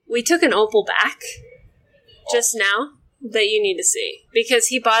we took an opal back just now that you need to see because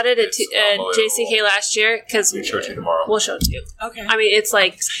he bought it at JCK last year. Because we'll show it to you tomorrow. We'll show it to you. Okay. I mean, it's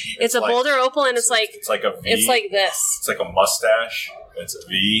a Boulder opal, and it's like a V. It's like this. It's like a mustache. It's a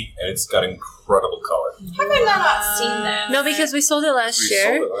V, and it's got incredible color. How have I not seen that? No, because we sold it last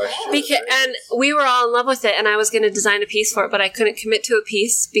year. And we were all in love with it, and I was going to design a piece for it, but I couldn't commit to a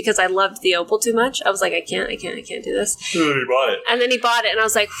piece because I loved the opal too much. I was like, I can't do this. He bought it. And then he bought it, and I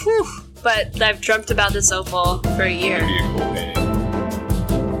was like, whew. But I've dreamt about this opal for a year. It'd be a cool painting.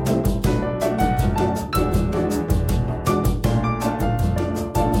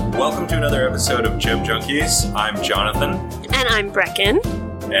 Welcome to another episode of Gem Junkies. I'm Jonathan. And I'm Brecken.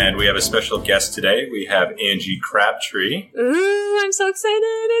 And we have a special guest today. We have Angie Crabtree. Ooh, I'm so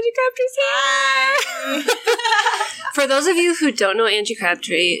excited. Angie Crabtree's here. For those of you who don't know Angie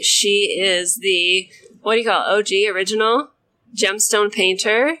Crabtree, she is the, what do you call it, OG, original gemstone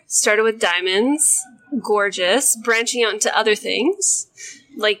painter. Started with diamonds. Gorgeous. Branching out into other things,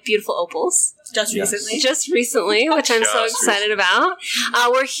 like beautiful opals. Just recently, which I'm so excited about.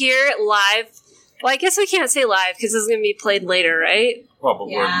 We're here live. Well, I guess we can't say live because this is going to be played later, right? Well, but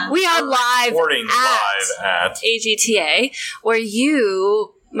we are live at AGTA, where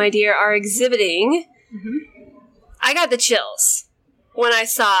you, my dear, are exhibiting. Mm-hmm. I got the chills when I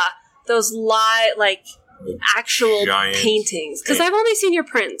saw those actual paintings because I've only seen your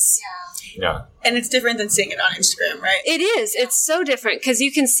prints. Yeah. And it's different than seeing it on Instagram, right? It is. It's so different because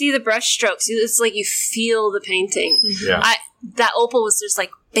you can see the brush strokes. It's like you feel the painting. Yeah. That opal was just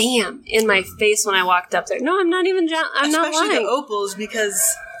like bam in my face when I walked up there. No, I'm not even. I'm not lying. Especially the opals because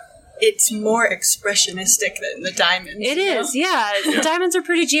it's more expressionistic than the diamonds. It is, yeah. The diamonds are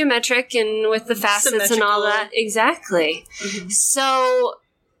pretty geometric and with the facets and all that. Exactly. Mm-hmm. So,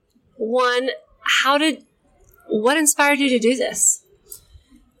 what inspired you to do this?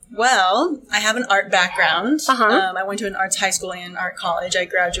 Well, I have an art background. Uh-huh. I went to an arts high school and art college. I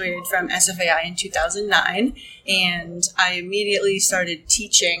graduated from SFAI in 2009, and I immediately started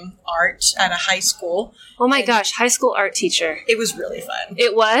teaching art at a high school. Oh my gosh, high school art teacher. It was really fun.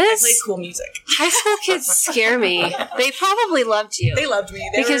 It was? I played cool music. High school kids scare me. They probably loved you. They loved me.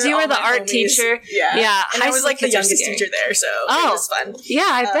 Because you were the art teacher. Yeah. And I was like the youngest teacher there, so it was fun. Yeah,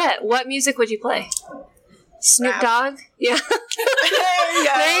 I bet. What music would you play? Snoop Dogg? Yeah. There you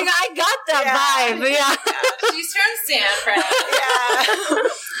go. I got that vibe. Yeah. She's from San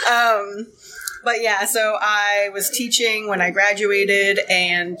Fran. But yeah, so I was teaching when I graduated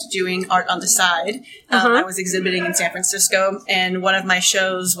and doing art on the side. I was exhibiting in San Francisco, and one of my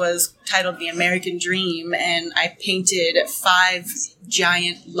shows was titled The American Dream, and I painted 5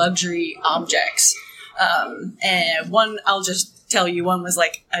 giant luxury objects. And one, I'll just tell you, one was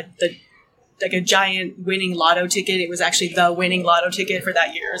like a giant winning lotto ticket. It was actually the winning lotto ticket for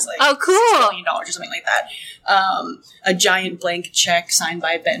that year. It was like $6 billion or something like that. A giant blank check signed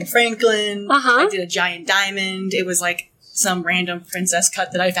by Ben Franklin. I did a giant diamond. It was like some random princess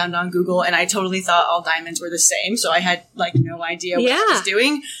cut that I found on Google, and I totally thought all diamonds were the same, so I had like no idea what I was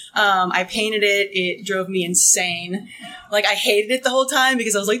doing. I painted it. It drove me insane. Like, I hated it the whole time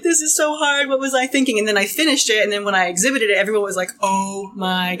because I was like, this is so hard. What was I thinking? And then I finished it, and then when I exhibited it, everyone was like, oh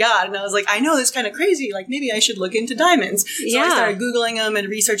my God. And I was like, I know, this is kind of crazy. Like, maybe I should look into diamonds. So I started Googling them and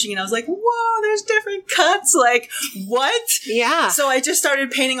researching, and I was like, whoa, there's different cuts. Like, what? Yeah. So I just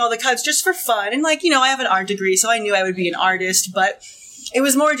started painting all the cuts just for fun. And like, I have an art degree, so I knew I would be an artist, but it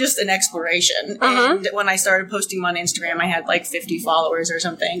was more just an exploration. And when I started posting on Instagram, I had like 50 followers or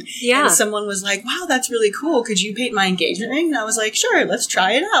something. Yeah. And someone was like, wow, that's really cool. Could you paint my engagement ring? And I was like, sure, let's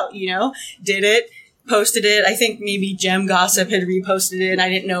try it out. Did it, posted it. I think maybe Gem Gossip had reposted it, and I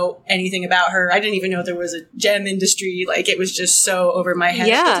didn't know anything about her. I didn't even know there was a gem industry. Like, it was just so over my head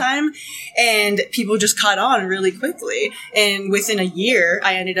at the time. And people just caught on really quickly. And within a year,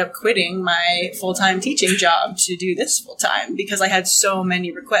 I ended up quitting my full-time teaching job to do this full-time because I had so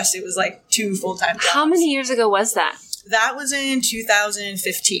many requests. It was like 2 full-time jobs. How many years ago was that? That was in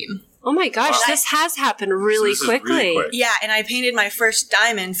 2015. Oh my gosh, this has happened really quickly. Really quick. Yeah, and I painted my first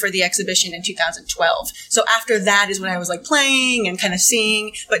diamond for the exhibition in 2012. So after that is when I was like playing and kind of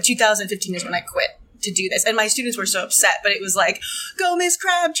seeing, but 2015 is when I quit to do this. And my students were so upset, but it was like, go Miss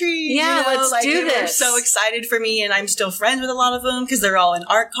Crabtree! Yeah, let's do this. They were so excited for me, and I'm still friends with a lot of them because they're all in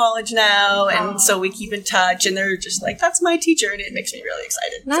art college now, and so we keep in touch, and they're just like, that's my teacher, and it makes me really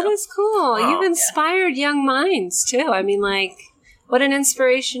excited. That is cool. Wow. You've inspired young minds, too. I mean, like, what an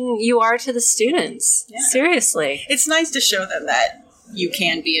inspiration you are to the students. Yeah. Seriously. It's nice to show them that you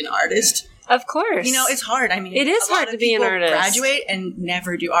can be an artist. Of course. You know, it's hard. I mean, it is a lot hard of to be an people artist. graduate and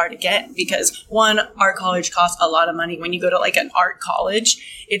never do art again because, one, art college costs a lot of money. When you go to like an art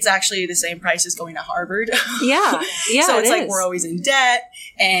college, it's actually the same price as going to Harvard. Yeah. Yeah. So it's it like is. we're always in debt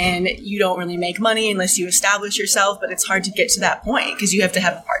and you don't really make money unless you establish yourself, but it's hard to get to that point because you have to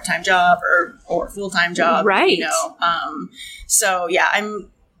have a part-time job or full-time job. Right. You know? So yeah, I'm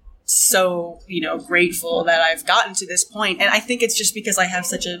so, you know, grateful that I've gotten to this point. And I think it's just because I have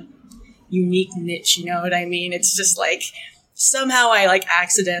such a unique niche, you know what I mean? It's just like somehow I like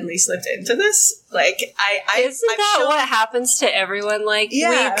accidentally slipped into this. Like Isn't that what happens to everyone? Like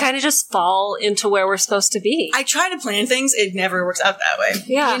Yeah. we kind of just fall into where we're supposed to be. I try to plan things, it never works out that way.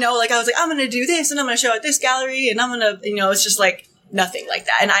 Yeah. You know, like I was like, I'm gonna do this and I'm gonna show at this gallery and I'm gonna, you know, it's just like nothing like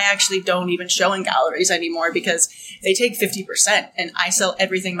that. And I actually don't even show in galleries anymore because they take 50% and I sell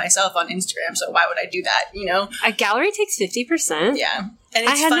everything myself on Instagram. So why would I do that? You know? A gallery takes 50%? Yeah. And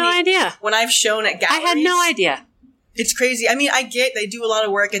I had no idea. When I've shown at galleries, I had no idea. it's crazy. I mean, I get they do a lot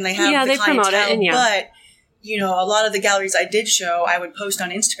of work and they have Yeah, the they promote it, clientele, and yeah. but you know, a lot of the galleries I did show, I would post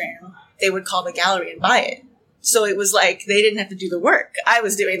on Instagram. They would call the gallery and buy it. So it was like they didn't have to do the work. I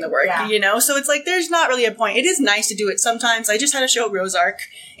was doing the work, you know? So it's like there's not really a point. It is nice to do it sometimes. I just had a show at Rose Arc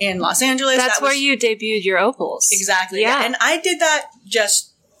in Los Angeles. That's That where was- you debuted your opals. Exactly. Yeah. And I did that just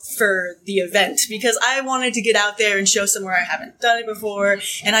for the event because I wanted to get out there and show somewhere I haven't done it before.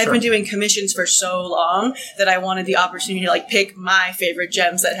 And I've been doing commissions for so long that I wanted the opportunity to like pick my favorite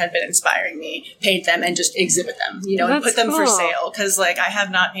gems that had been inspiring me, paint them and just exhibit them, you know, and That's put them for cool. sale. Cause like I have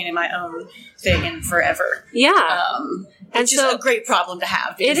not painted my own thing in forever. Yeah. Which is so- a great problem to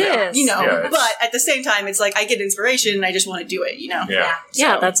have. It because, is. You know, Yeah, it's- but at the same time, it's like I get inspiration and I just want to do it, you know? Yeah.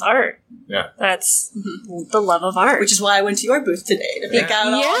 Yeah, So- that's art. Yeah. That's the love of art. Which is why I went to your booth today to pick out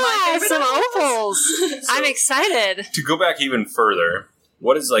all my yeah, favorite some opals. opals. I'm excited. To go back even further,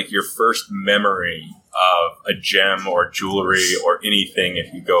 what is like your first memory of a gem or jewelry or anything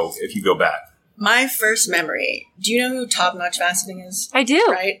if you go back? My first memory. Do you know who Top Notch Faceting is? I do.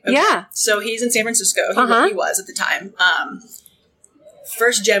 Right? Okay. Yeah. So he's in San Francisco. Uh-huh. He was at the time.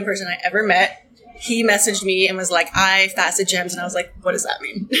 First gem person I ever met. He messaged me and was like, I facet gems. And I was like, what does that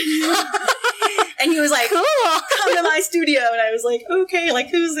mean? And he was like, Cool. come to my studio. And I was like, okay, like,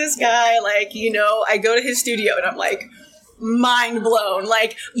 who's this guy? Like, you know, I go to his studio and I'm like, mind blown.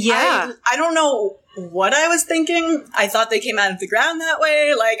 Like, Yeah. I don't know what I was thinking. I thought they came out of the ground that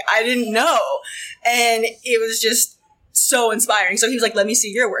way. Like, I didn't know. And it was just so inspiring. So he was like, let me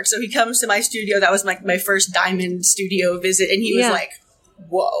see your work. So he comes to my studio. That was my first diamond studio visit. And he was Yeah. like,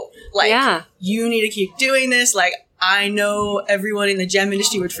 whoa, like, Yeah. you need to keep doing this. Like, I know everyone in the gem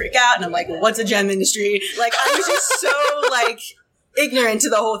industry would freak out. And I'm like, well, what's a gem industry? Like, I was just so, like, ignorant to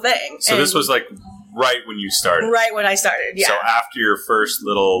the whole thing. So And this was like right when you started. right when I started. Yeah. So after your first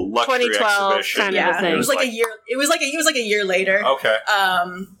little luxury 2012 exhibition, kind of yeah. a thing. It was like a year. It was like a year later. Okay.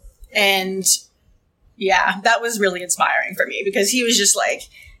 And yeah, that was really inspiring for me because he was just like,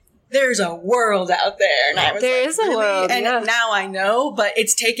 there's a world out there. And I was There like, is a really? world, And yeah. now I know, but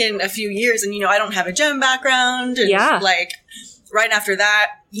it's taken a few years and, you know, I don't have a gem background. And Yeah. like right after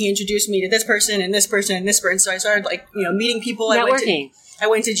that, he introduced me to this person and this person and this person. So I started like, you know, meeting people. Networking. I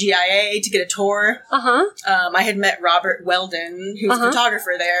went to GIA to get a tour. Uh-huh. I had met Robert Weldon, who's Uh-huh. a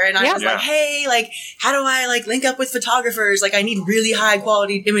photographer there, and I Yeah. was Yeah. like, hey, like, how do I, like, link up with photographers? Like, I need really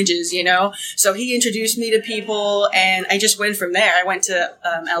high-quality images, you know? So he introduced me to people, and I just went from there. I went to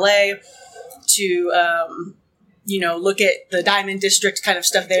LA to, you know, look at the Diamond District kind of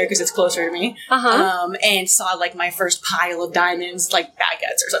stuff there, because it's closer to me, and saw, like, my first pile of diamonds, like,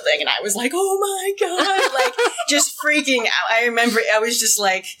 baguettes or something, and I was like, oh my god, like, just freaking out. I remember I was just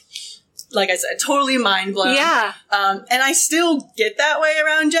like I said, totally mind blown. Yeah. And I still get that way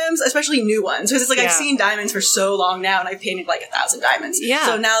around gems, especially new ones. Because it's like Yeah. I've seen diamonds for so long now and I've painted like 1,000 diamonds. Yeah.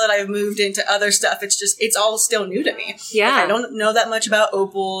 So now that I've moved into other stuff, it's all still new to me. Yeah. Like, I don't know that much about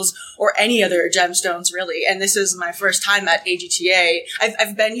opals or any other gemstones really. And this is my first time at AGTA.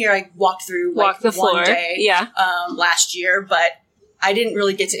 I've been here, I walked through like Walk the floor. one day Yeah. last year, but I didn't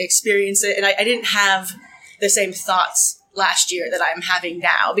really get to experience it. And I didn't have the same thoughts last year that I'm having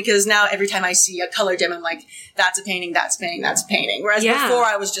now, because now every time I see a color gem, I'm like, that's a painting, that's a painting, that's a painting. Whereas Yeah. before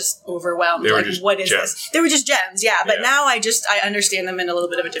I was just overwhelmed. They were Like, just what is gems. this? They were just gems, yeah. But Yeah. now I understand them in a little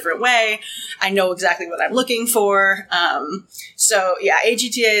bit of a different way. I know exactly what I'm looking for. So yeah,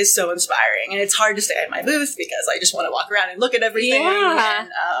 AGTA is so inspiring, and it's hard to stay at my booth because I just want to walk around and look at everything. Yeah.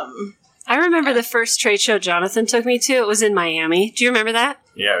 And, I remember the first trade show Jonathan took me to. It was in Miami. Do you remember that?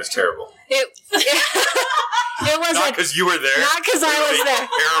 Yeah, it was terrible. It was Not because you were there. Not because I was there.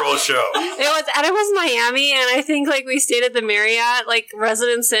 Terrible show. It was Miami, and I think like we stayed at the Marriott like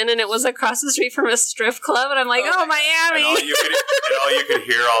Residence Inn, and it was across the street from a strip club, and I'm like, oh Miami. And all you could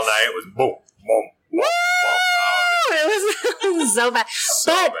hear all night was boom, boom, boom, boom. It was so bad.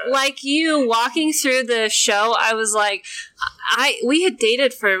 But like you walking through the show, I was like, we had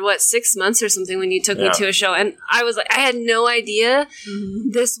dated for 6 months or something when you took me to a show, and I was like, I had no idea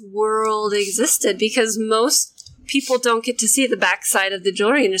this world existed, because most people don't get to see the backside of the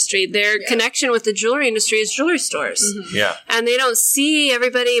jewelry industry. Their connection with the jewelry industry is jewelry stores. Yeah. And they don't see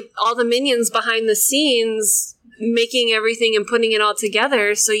everybody, all the minions behind the scenes making everything and putting it all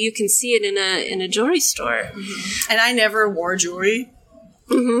together so you can see it in a jewelry store. And I never wore jewelry.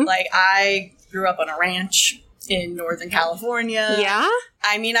 Like, I grew up on a ranch in Northern California. Yeah?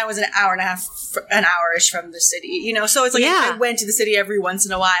 I mean, I was an hour-ish from the city, you know, so it's like I went to the city every once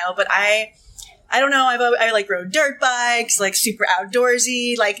in a while, but I don't know, I like rode dirt bikes, like super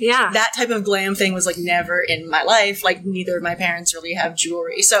outdoorsy, like that type of glam thing was like never in my life. Like neither of my parents really have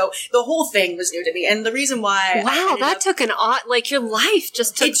jewelry. So the whole thing was new to me. And the reason why took an odd, like your life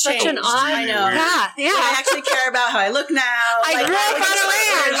just took such an odd path. Yeah. I actually care about how I look now. I grew up on a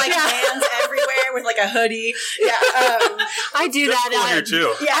ranch. Like bands everywhere with like a hoodie. Yeah. I do that here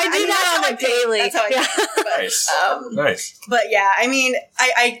too. Yeah, I do that on a daily. That's how I do. Nice. But yeah, I mean,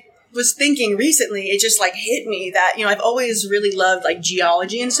 I was thinking recently, it just like hit me that, you know, I've always really loved like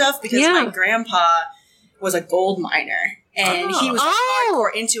geology and stuff because my grandpa was a gold miner and he was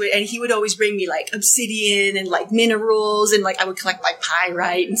hardcore into it, and he would always bring me like obsidian and like minerals, and like I would collect like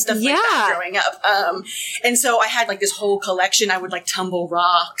pyrite and stuff like that growing up. And so I had like this whole collection. I would like tumble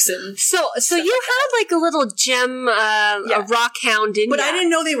rocks and so you had like a little gem, a rock hound in But I didn't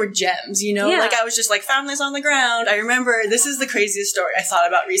know they were gems, you know? Like I was just like, found this on the ground. I remember, this is the craziest story I thought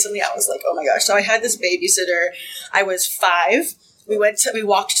about recently. I was like, oh my gosh. So I had this babysitter. I was 5. We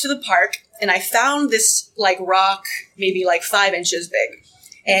walked to the park, and I found this like rock, maybe like 5 inches big.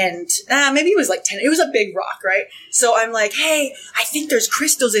 And maybe it was like 10. It was a big rock, right? So I'm like, hey, I think there's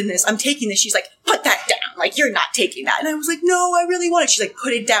crystals in this. I'm taking this. She's like, put that down. Like, you're not taking that. And I was like, no, I really want it. She's like,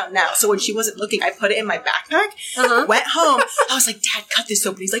 put it down now. So when she wasn't looking, I put it in my backpack, went home. I was like, Dad, cut this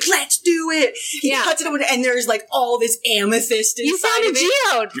open. He's like, let's do it. He cuts it open, and there's like all this amethyst inside. You found a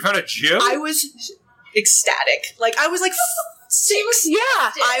geode. You found a geode? I was ecstatic. Like, I was like 6. Yeah.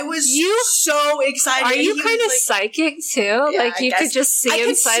 I was so excited. Are you kind of like, psychic too? Yeah, like you could just see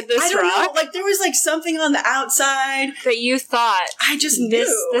inside this rock? I don't know. Like there was like something on the outside that you thought. I just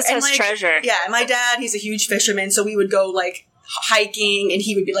knew. This has like, treasure. Yeah. My dad, he's a huge fisherman. So we would go like hiking, and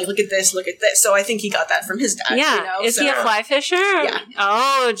he would be like, look at this. So I think he got that from his dad. Yeah. You know? Is he a fly fisher? Yeah.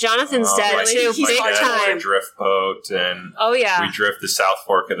 Oh, Jonathan's dad too. Big time. Drift boat, and we drift the South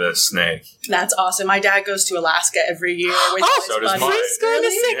Fork of the Snake. That's awesome. My dad goes to Alaska every year with so does mine. Frank's going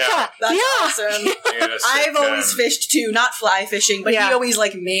to Sitka. That's awesome. I've always fished too, not fly fishing, but he always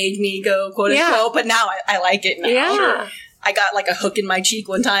like made me go, quote unquote. But now I like it now. Yeah. Sure. I got like a hook in my cheek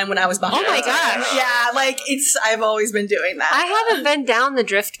one time when I was behind. Oh my gosh. Yeah, like I've always been doing that. I haven't been down the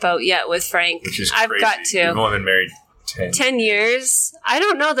drift boat yet with Frank. Which is I've crazy. got to. You've only been married 10 years. I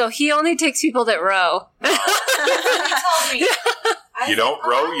don't know though. He only takes people that row. He told me. You don't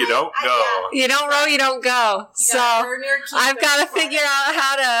row, you don't go. You don't row, you don't go. So I've got to figure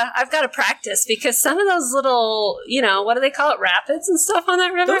out I've got to practice, because some of those little, you know, what do they call it, rapids and stuff on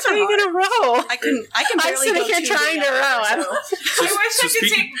that river? How are you going to row? I can barely I'm sitting here trying to row. I wish I could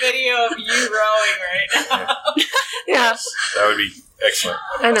take video of you rowing right now. Yeah. That would be excellent.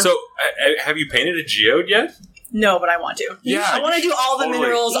 I know. So, have you painted a geode yet? No, but I want to. Yeah. I want to do all the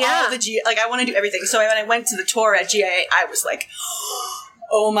minerals, Yeah. all the like I want to do everything. So when I went to the tour at GIA, I was like,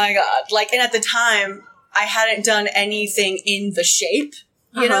 oh my God. Like, and at the time, I hadn't done anything in the shape,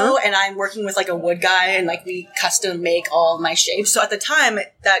 you know, and I'm working with like a wood guy, and like we custom make all of my shapes. So at the time,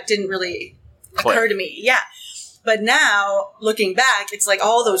 that didn't really occur to me. Yeah. But now, looking back, it's like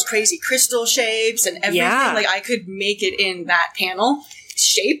all those crazy crystal shapes and everything. Yeah. Like I could make it in that panel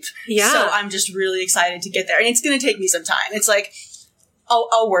shape. Yeah. So I'm just really excited to get there. And it's going to take me some time. It's like,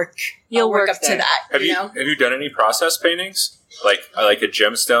 I'll work. I'll work up to that. Have you done any process paintings? Like a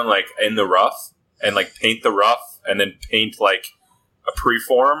gemstone, like in the rough, and like paint the rough, and then paint like a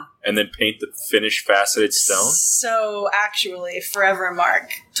preform, and then paint the finished faceted stone? So actually, Forever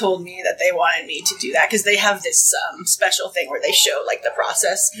Mark told me that they wanted me to do that because they have this special thing where they show like the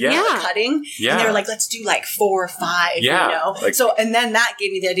process of cutting. Yeah. And they were like, let's do like 4 or 5, Yeah. you know? Like, so, and then that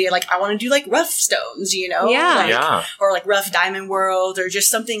gave me the idea, like, I want to do like rough stones, you know? Yeah. Like, Yeah. Or like rough diamond world, or just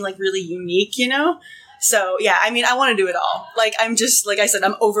something like really unique, you know? So, yeah, I mean, I want to do it all. Like, I'm just, like I said,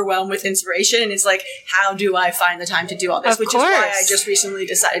 I'm overwhelmed with inspiration, and it's like, how do I find the time to do all this? Which is why I just recently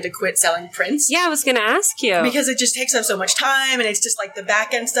decided to quit selling prints. Yeah, I was going to ask you. Because it just takes up so much time, and it's just like the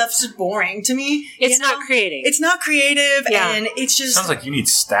back end stuff's just boring to me. It's not creative. It's not creative, and it's just... Sounds like you need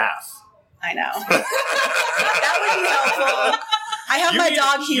staff. I know. That would be helpful. I have my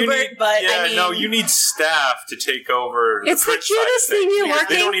dog Hubert, but I mean... no, you need staff to take over it's the cutest thing you're working.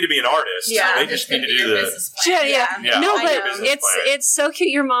 They don't need to be an artist. Yeah. They just need to do the... Yeah. No, but it's so cute.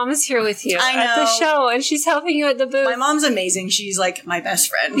 Your mom is here with you at the show, and she's helping you at the booth. My mom's amazing. She's like my best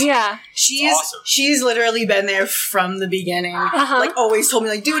friend. Yeah. She's literally been there from the beginning. Like always told me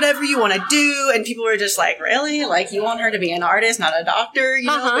like, do whatever you want to do. And people were just like, really? Like you want her to be an artist, not a doctor? You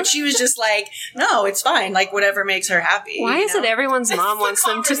know? But she was just like, no, it's fine. Like whatever makes her happy. Why is it everyone's mom wants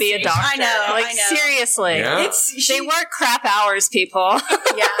them to be a doctor? I know. Like I know. seriously. Yeah. They work crap hours, people.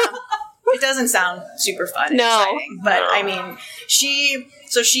 Yeah. It doesn't sound super fun and exciting. But I mean, she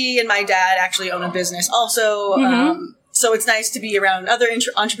and my dad actually own a business also. So it's nice to be around other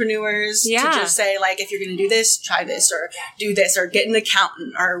entrepreneurs to just say, like, if you're going to do this, try this, or do this, or get an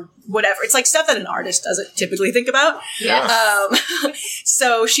accountant, or whatever. It's like stuff that an artist doesn't typically think about. Yeah.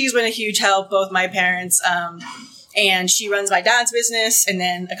 So she's been a huge help, both my parents, and she runs my dad's business. And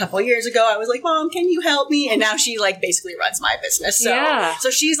then a couple of years ago, I was like, Mom, can you help me? And now she like basically runs my business. So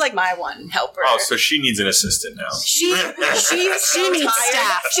she's like my one helper. Oh, so she needs an assistant now. She needs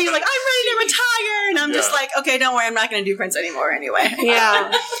staff. She's like, I'm ready to retire. And I'm just like, okay, don't worry. I'm not going to do prints anymore anyway.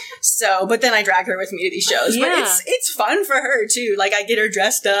 Yeah. But then I drag her with me to these shows. Yeah. But it's fun for her too. Like I get her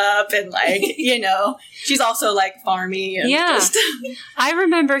dressed up and like, you know, she's also like farmy. And just I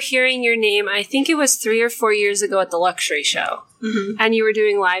remember hearing your name, I think it was 3 or 4 years ago at the Luxury Show. And you were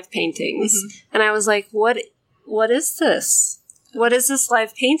doing live paintings. And I was like, what is this? What is this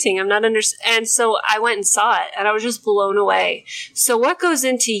live painting? I'm not And so I went and saw it, and I was just blown away. So what goes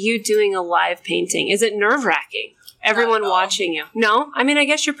into you doing a live painting? Is it nerve-wracking? Everyone watching you? No? I mean, I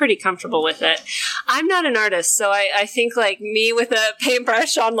guess you're pretty comfortable with it. I'm not an artist, so I think, like, me with a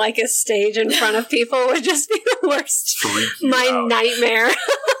paintbrush on, like, a stage in front of people would just be the worst. Nightmare.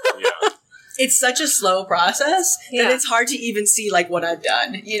 It's such a slow process that it's hard to even see, like, what I've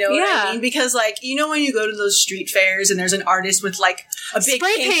done. You know what I mean? Because, like, you know when you go to those street fairs and there's an artist with, like, a big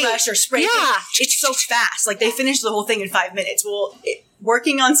paintbrush or spray paint? It's so fast. Like, they finish the whole thing in 5 minutes. Well,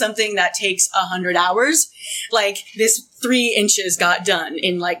 working on something that takes 100 hours, like, this 3 inches got done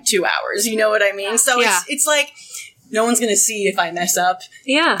in, like, 2 hours. You know what I mean? So it's like... No one's going to see if I mess up.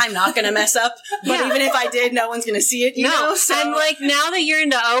 Yeah. I'm not going to mess up. But even if I did, no one's going to see it, you know? So, and, like, now that you're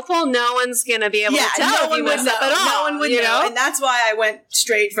into Opal, no one's going to be able to tell if you mess up at all. No one would know. And that's why I went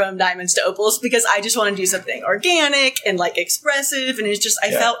straight from diamonds to opals, because I just want to do something organic and, like, expressive. And it's just,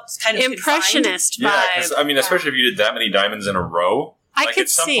 I felt kind of impressionist vibe. Yeah, because, I mean, especially if you did that many diamonds in a row. I like, could at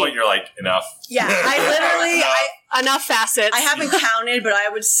some point, you're like, enough. Yeah, enough facets. I haven't counted, but I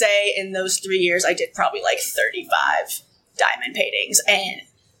would say in those 3 years, I did probably like 35 diamond paintings, and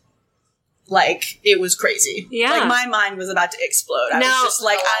like it was crazy. Yeah, like my mind was about to explode. I was just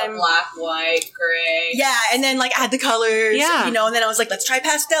like, I'm black, white, gray. Yeah, and then like add the colors. Yeah, you know, and then I was like, let's try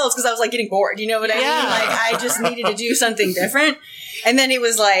pastels, because I was like getting bored. You know what I mean? Like I just needed to do something different. And then it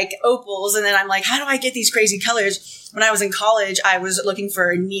was like opals, and then I'm like, how do I get these crazy colors? When I was in college, I was looking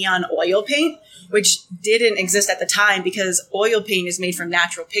for neon oil paint, which didn't exist at the time because oil paint is made from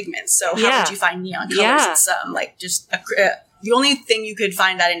natural pigments. So how would you find neon colors? It's like just the only thing you could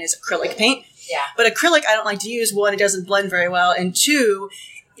find that in is acrylic paint. Yeah. But acrylic I don't like to use. One, it doesn't blend very well, and two,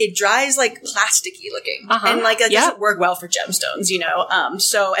 it dries like plasticky looking, and like it doesn't work well for gemstones, you know.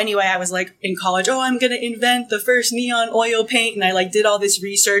 So anyway, I was like in college, I'm gonna invent the first neon oil paint, and I like did all this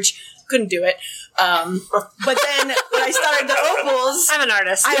research. Couldn't do it. But then when I started the opals, I'm an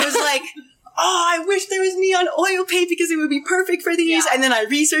artist. I was like, I wish there was neon oil paint because it would be perfect for these. Yeah. And then I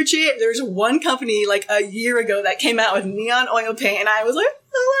researched it. There's one company like a year ago that came out with neon oil paint, and I was like,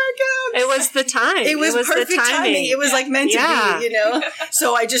 oh my God. It was the time. It was perfect timing. It was like meant to be, you know?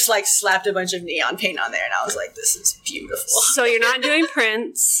 So I just like slapped a bunch of neon paint on there, and I was like, this is beautiful. So you're not doing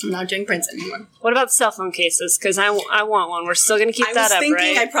prints. I'm not doing prints anymore. What about cell phone cases? Because I want one. We're still going to keep that up, right? I was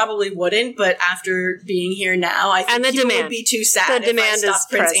thinking I probably wouldn't, but after being here now, I think people would be too sad if I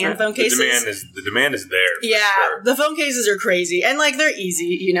stopped prints and phone cases. The demand is there. Yeah, sure. The phone cases are crazy, and like they're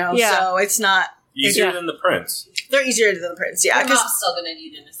easy, you know. Yeah. So it's not easier than the prints. They're easier than the prints, yeah. Your mom's still gonna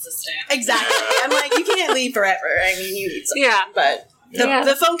need an assistant. Exactly. I'm like, you can't leave forever. I mean, you need something. Yeah. But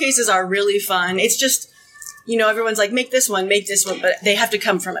the phone cases are really fun. It's just everyone's like, make this one, but they have to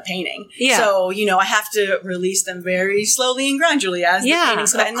come from a painting. Yeah. So, I have to release them very slowly and gradually as the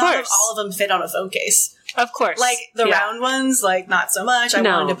paintings. And not all of them fit on a phone case. Of course. Like, the round ones, like, not so much. I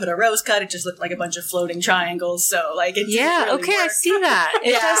wanted to put a rose cut. It just looked like a bunch of floating triangles. So, like, it didn't really work. I see that.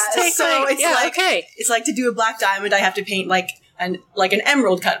 It does take, it's like to do a black diamond, I have to paint, like an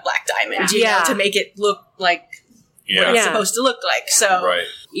emerald cut black diamond, to make it look like what it's supposed to look like. So, Right.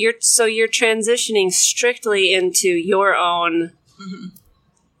 You're transitioning strictly into your own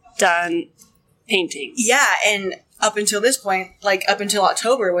done paintings. Yeah, and up until this point, like, up until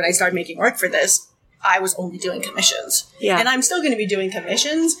October, when I started making work for this, I was only doing commissions. Yeah. And I'm still going to be doing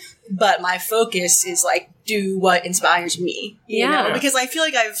commissions, but my focus is, like, do what inspires me. You know? Because I feel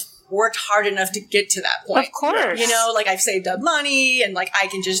like I've worked hard enough to get to that point. Of course. Like, I've saved up money, and, like, I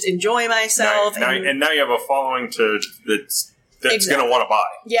can just enjoy myself. And now you have a following that's going to want to buy.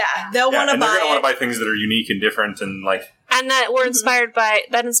 Yeah, they'll want to buy. They're going to want to buy things that are unique and different and, like... And that were inspired by...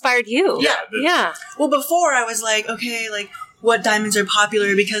 That inspired you. Yeah. Well, before, I was like, okay, like... what diamonds are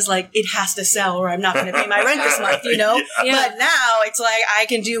popular because, like, it has to sell or I'm not going to pay my rent this month, Yeah. But now it's like I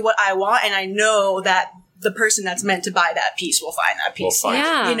can do what I want and I know that the person that's meant to buy that piece will find that piece.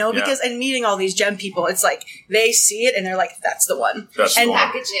 Because and meeting all these gem people, it's like they see it and they're like, that's the one. And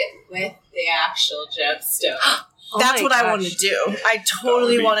package it with the actual gemstone. That's what I want to do. I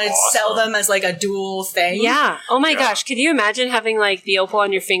totally want to sell them as, like, a dual thing. Yeah. Oh my gosh. Could you imagine having, like, the opal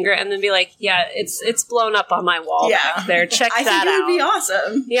on your finger and then be like, yeah, it's blown up on my wall back there. Check that out. I think it would be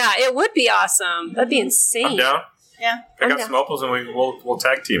awesome. Yeah, it would be awesome. That'd be insane. I'm down. Yeah. Pick up some opals and we'll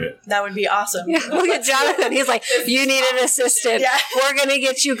tag team it. That would be awesome. Yeah, look at Jonathan. He's like, you need an assistant. Yeah. We're going to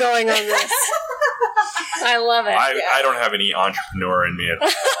get you going on this. I love it. I don't have any entrepreneur in me at all.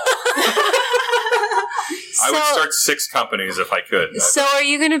 I would start 6 companies if I could. So are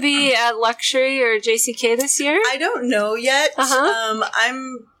you going to be at Luxury or JCK this year? I don't know yet.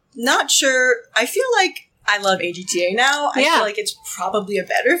 I'm not sure. I feel like I love AGTA now. I feel like it's probably a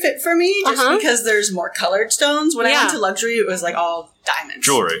better fit for me just because there's more colored stones. When I went to Luxury, it was like all diamonds.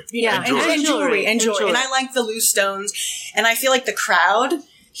 Jewelry. And jewelry. And I like the loose stones. And I feel like the crowd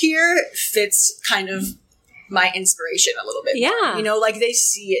here fits kind of my inspiration a little bit more. Like they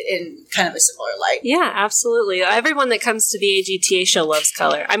see it in kind of a similar light. Yeah, absolutely. Everyone that comes to the AGTA show loves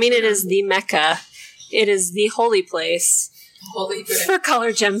color. I mean, it is the mecca. It is the holy place for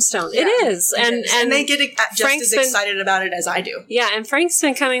color gemstone. Yeah, it is. And they get just as excited about it as I do. Yeah, and Frank's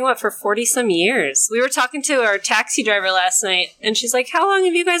been coming, for 40-some years? We were talking to our taxi driver last night, and she's like, how long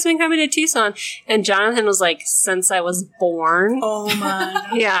have you guys been coming to Tucson? And Jonathan was like, since I was born. Oh,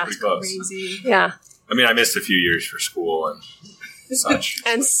 my. Yeah. Crazy. Yeah. I mean, I missed a few years for school and such.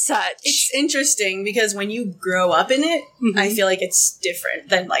 It's interesting because when you grow up in it, I feel like it's different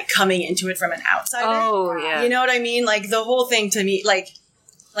than, like, coming into it from an outsider. Oh, yeah. You know what I mean? Like, the whole thing to me, like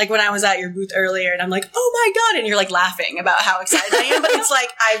when I was at your booth earlier and I'm like, oh my God, and you're like laughing about how excited I am, but it's like,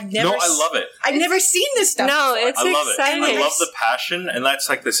 I love it. I've never seen this stuff before. It's exciting. I love the passion, and that's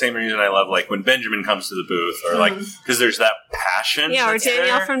like the same reason I love like when Benjamin comes to the booth, or like, because there's that passion. Yeah, or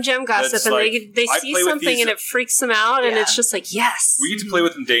Danielle from Gem Gossip, and like, they see something and it freaks them out, and it's just like, yes. We get to play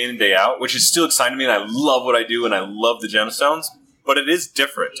with them day in and day out, which is still exciting to me, and I love what I do, and I love the gemstones. But it is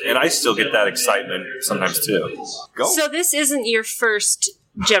different, and I still get that excitement sometimes too. So this isn't your first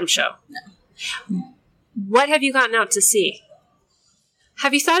gem show. No. What have you gotten out to see?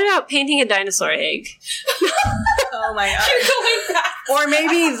 Have you thought about painting a dinosaur egg? Oh my God. You're going back. Or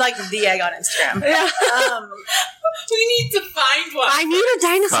maybe like the egg on Instagram. Yeah. We need to find one. I need a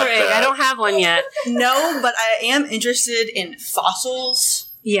dinosaur egg. I don't have one yet. No, but I am interested in fossils.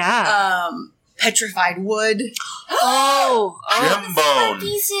 Yeah. Petrified wood. Gem bone.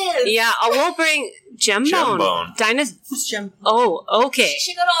 Yeah, we'll bring gem bone. What's gem? Oh, okay. She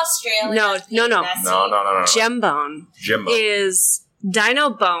should go to Australia. No. Gem bone is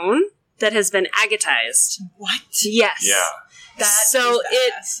dino bone that has been agatized. What? Yes. Yeah. So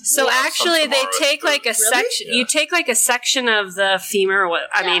actually they take like a section. You take like a section of the femur,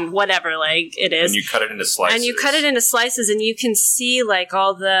 whatever leg it is, and you cut it into slices. And you can see like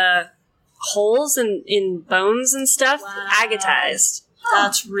all the holes in bones and stuff, agatized.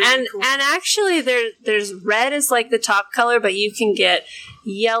 That's really cool. And actually there's red is like the top color, but you can get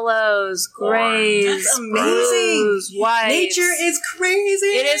yellows, grays, that's amazing. Blues, whites. Nature is crazy.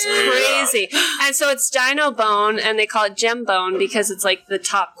 It is crazy. And so it's dino bone, and they call it gem bone because it's like the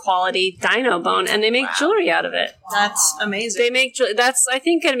top quality dino bone, and they make jewelry out of it. That's amazing. They make that's I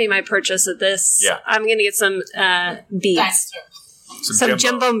think going to be my purchase at this. Yeah. I'm going to get some beads. Some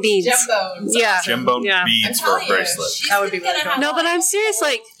gem bone beads. Gem bones. Yeah. Gem bone Yeah. beads for a bracelet. That would be really cool. No, but I'm serious.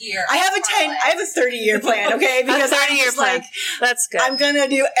 Like, I have a 30-year plan, okay? Because a I'm 30-year just plan. like, That's good. I'm gonna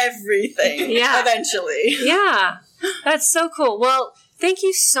do everything. Yeah. Eventually. Yeah. That's so cool. Well, thank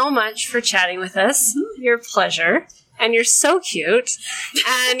you so much for chatting with us. Your pleasure. And you're so cute.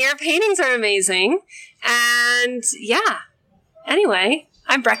 And your paintings are amazing. And yeah. Anyway,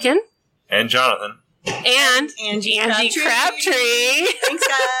 I'm Brecken. And Jonathan. And Angie Crabtree. Thanks,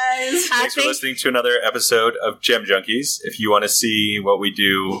 guys. Thanks for listening to another episode of Gem Junkies. If you want to see what we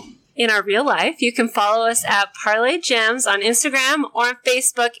do in our real life, you can follow us at Parlay Gems on Instagram or on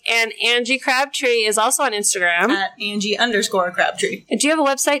Facebook. And Angie Crabtree is also on Instagram. At Angie_Crabtree. And do you have a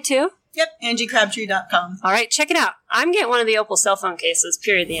website too? Yep, AngieCrabtree.com. All right, check it out. I'm getting one of the Opal cell phone cases,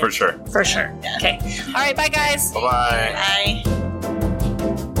 period. The end. for sure. For sure. Yeah. Okay. All right, bye, guys. Bye-bye. Bye.